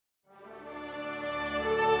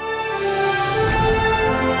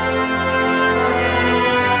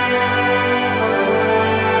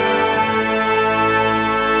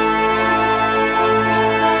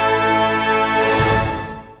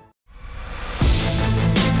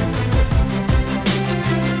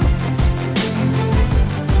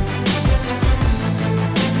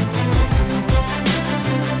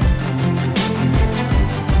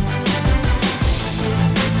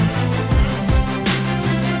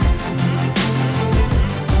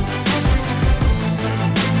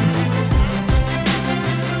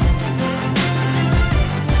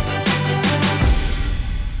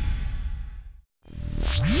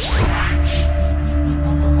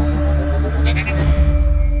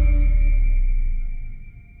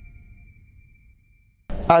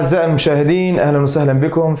أعزائي المشاهدين، أهلا وسهلا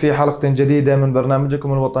بكم في حلقة جديدة من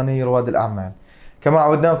برنامجكم الوطني رواد الأعمال. كما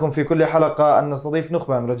عودناكم في كل حلقة أن نستضيف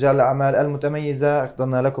نخبة من رجال الأعمال المتميزة.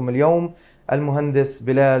 اخترنا لكم اليوم المهندس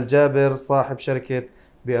بلال جابر صاحب شركة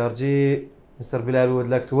BRJ. Mr. Bilal, we would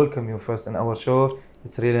like to welcome you first in our show.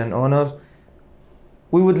 It's really an honor.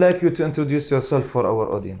 We would like you to introduce yourself for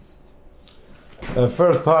our audience.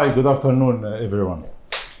 First, hi, good afternoon, everyone.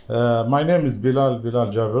 My name is Bilal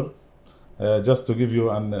Jabir. Just to give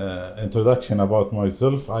you an introduction about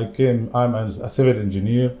myself, I'm a civil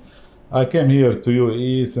engineer. I came here to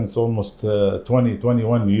UAE since almost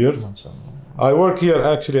 21 years. I work here,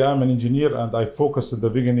 actually, I'm an engineer, and I focus in the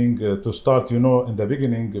beginning to start, in the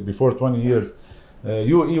beginning, before 20 years,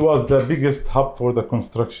 UAE was the biggest hub for the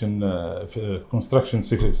construction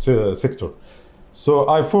sector. So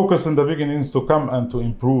I focus in the beginnings to come and to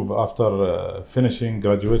improve after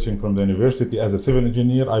graduating from the university as a civil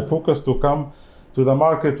engineer. I focus to come to the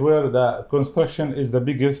market where the construction is the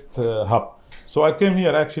biggest hub. So I came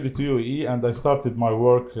here actually to UAE and I started my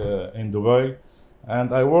work in Dubai.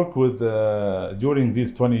 And I worked with, during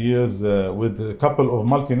these 20 years, with a couple of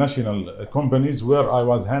multinational companies where I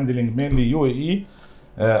was handling mainly UAE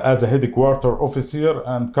as a headquarter officer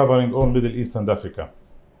and covering all Middle East and Africa.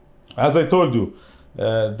 As I told you,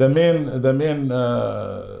 the main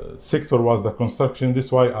sector was the construction. This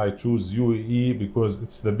is why I choose UAE, because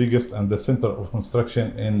it's the biggest and the center of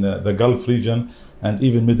construction in the Gulf region and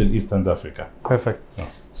even Middle East and Africa. Perfect. Yeah.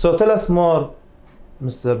 So tell us more,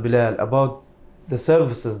 Mr. Bilal, about the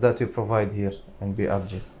services that you provide here in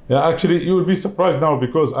BRJ. Yeah, actually, you will be surprised now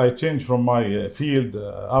because I changed from my field.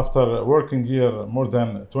 After working here more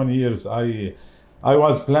than 20 years, I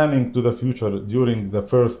was planning to the future during the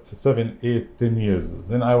first 7, 8, 10 years.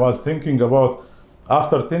 Then I was thinking about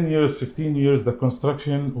after 10 years, 15 years, the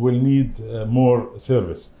construction will need more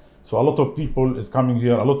service. So a lot of people is coming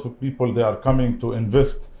here. A lot of people, they are coming to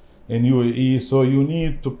invest in UAE. So you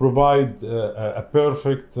need to provide a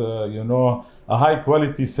perfect, a high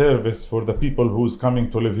quality service for the people who's coming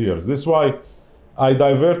to live here. This is why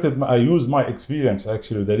I used my experience,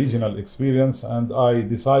 actually the regional experience, and I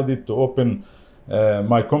decided to open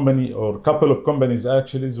my company, or couple of companies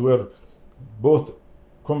actually, where both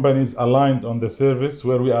companies aligned on the service,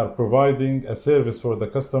 where we are providing a service for the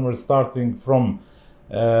customers, starting from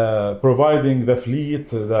providing the fleet,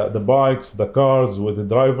 the bikes, the cars with the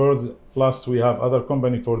drivers, plus we have other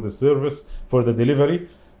company for the service, for the delivery.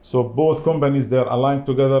 So both companies, they are aligned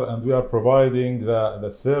together and we are providing the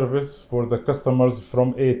service for the customers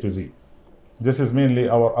from A to Z. This is mainly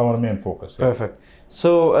our main focus. Yeah. Perfect.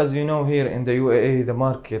 So as you know, here in the UAE, the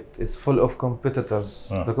market is full of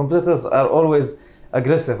competitors. The competitors are always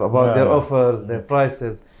aggressive about their offers, their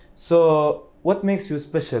prices. So what makes you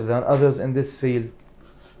special than others in this field?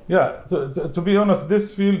 Yeah, to be honest,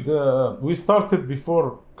 this field, we started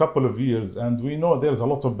before a couple of years, and we know there's a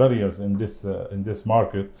lot of barriers in this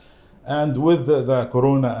market. And with the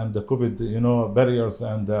Corona and the COVID, barriers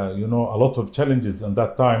and, a lot of challenges in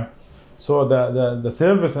that time. So the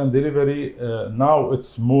service and delivery, now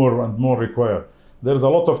it's more and more required. There's a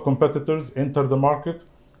lot of competitors enter the market,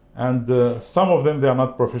 and some of them, they are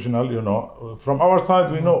not professional, From our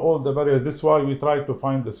side, we know all the barriers. This is why we try to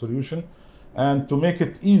find the solution and to make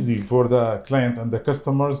it easy for the client and the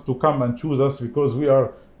customers to come and choose us, because we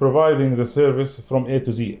are providing the service from A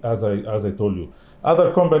to Z, as I told you.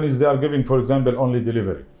 Other companies, they are giving, for example, only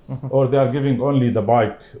delivery, or they are giving only the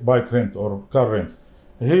bike rent or car rents.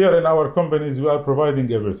 Here in our companies, we are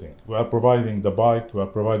providing everything. We are providing the bike, we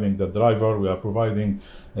are providing the driver, we are providing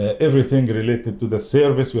everything related to the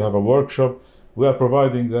service. We have a workshop. We are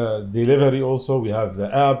providing the delivery also. We have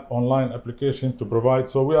the app, online application to provide.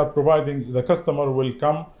 So we are providing, the customer will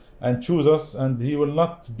come and choose us, and he will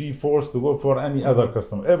not be forced to go for any other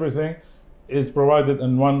customer. Everything is provided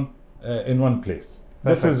in one place. Perfect.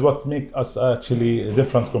 This is what makes us actually a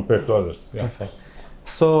difference compared to others. Yeah. Perfect.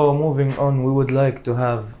 So moving on, we would like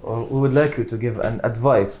you to give an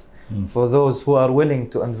advice for those who are willing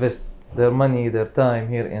to invest their money, their time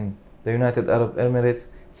here in the United Arab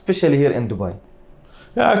Emirates, especially here in Dubai.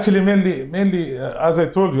 Yeah, actually, mainly, as I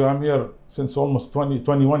told you, I'm here since almost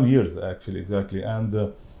 21 years, actually, exactly. And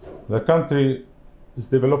the country is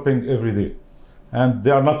developing every day. And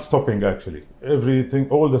they are not stopping, actually. Everything,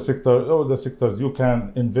 all the sectors you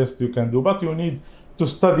can invest, you can do, but you need to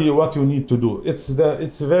study what you need to do. It's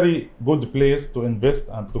a very good place to invest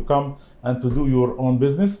and to come and to do your own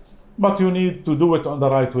business, but you need to do it on the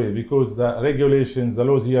right way, because the regulations, the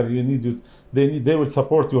laws here, they will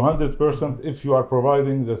support you 100% if you are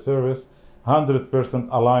providing the service 100%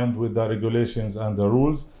 aligned with the regulations and the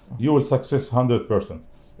rules, you will success 100%.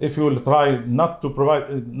 If you will try not to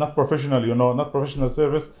provide, not professional, not professional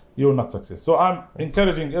service, you will not success. So I'm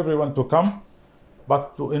encouraging everyone to come,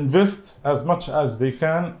 but to invest as much as they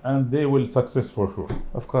can, and they will success for sure.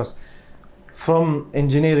 Of course. From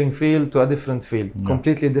engineering field to a different field,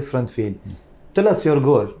 completely different field. Tell us your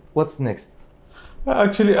goal. What's next?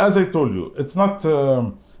 Actually, as I told you, it's not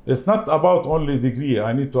about only degree.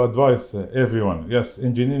 I need to advise everyone. Yes,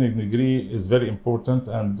 engineering degree is very important,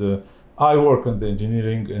 and I work in the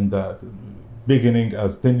engineering in the beginning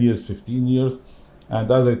as 10 years, 15 years.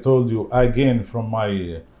 And as I told you, I gained from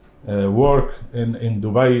my work in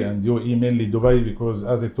Dubai and UAE, mainly Dubai, because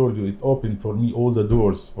as I told you, it opened for me all the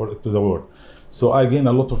doors to the world. So I gain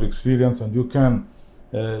a lot of experience, and you can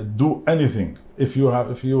do anything. If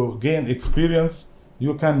you gain experience,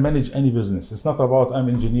 you can manage any business. It's not about I'm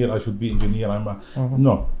engineer, I should be engineer.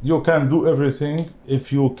 No, you can do everything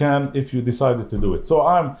if you decided to do it. So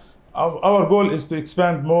our goal is to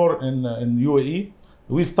expand more in UAE.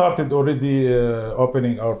 We started already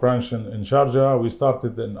opening our branch in Sharjah. We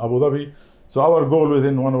started in Abu Dhabi. So our goal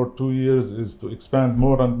within 1 or 2 years is to expand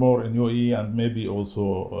more and more in UAE, and maybe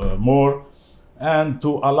also more, and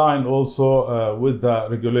to align also with the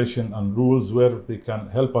regulation and rules where they can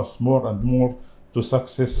help us more and more to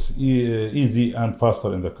success easy and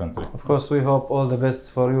faster in the country. Of course, we hope all the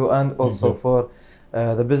best for you, and also for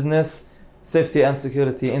the business, safety and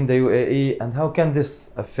security in the UAE. And how can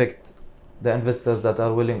this affect the investors that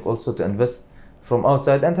are willing also to invest from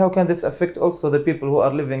outside, and how can this affect also the people who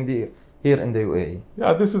are living here in the UAE?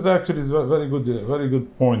 Yeah, this is actually a very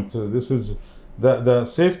good point. This is the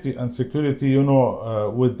safety and security,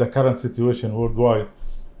 with the current situation worldwide.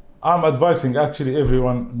 I'm advising actually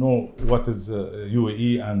everyone know what is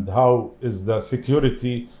UAE and how is the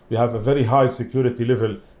security. We have a very high security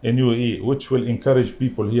level in UAE, which will encourage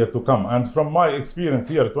people here to come. And from my experience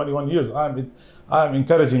here, 21 years, I'm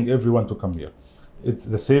encouraging everyone to come here. It's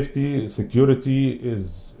the safety, security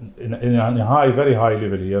is in a very high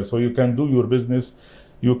level here. So you can do your business.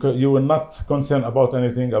 You will not concern about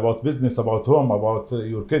anything, about business, about home, about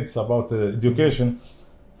your kids, about education.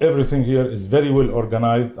 Everything here is very well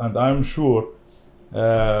organized, and I'm sure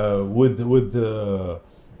with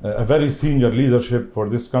a very senior leadership for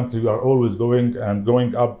this country, we are always going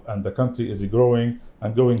up, and the country is growing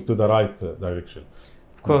and going to the right direction.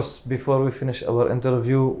 Of course, before we finish our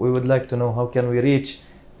interview, we would like to know how can we reach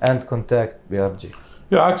and contact BRJ.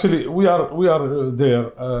 Yeah, actually, we are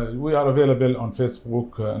there. We are available on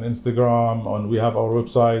Facebook and Instagram, and we have our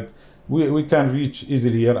website. We can reach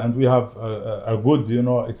easily here, and we have a good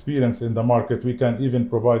experience in the market. We can even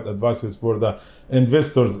provide advices for the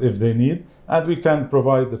investors if they need, and we can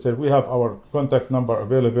provide the service. We have our contact number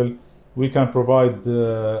available. We can provide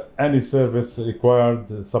any service required,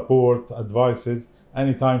 support, advices,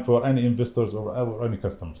 anytime for any investors or any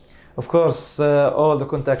customers. Of course, all the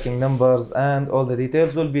contacting numbers and all the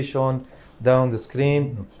details will be shown down the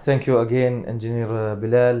screen. Thank you again, Engineer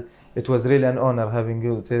Bilal. It was really an honor having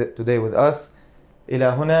you today with us. إلى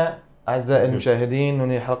هنا أعزائي المشاهدين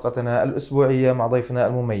ننهي حلقتنا الأسبوعية مع ضيفنا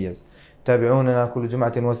المميز. تابعوننا كل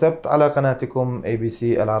جمعة وسبت على قناتكم ABC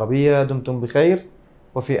العربية. دمتم بخير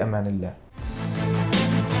وفي أمان الله.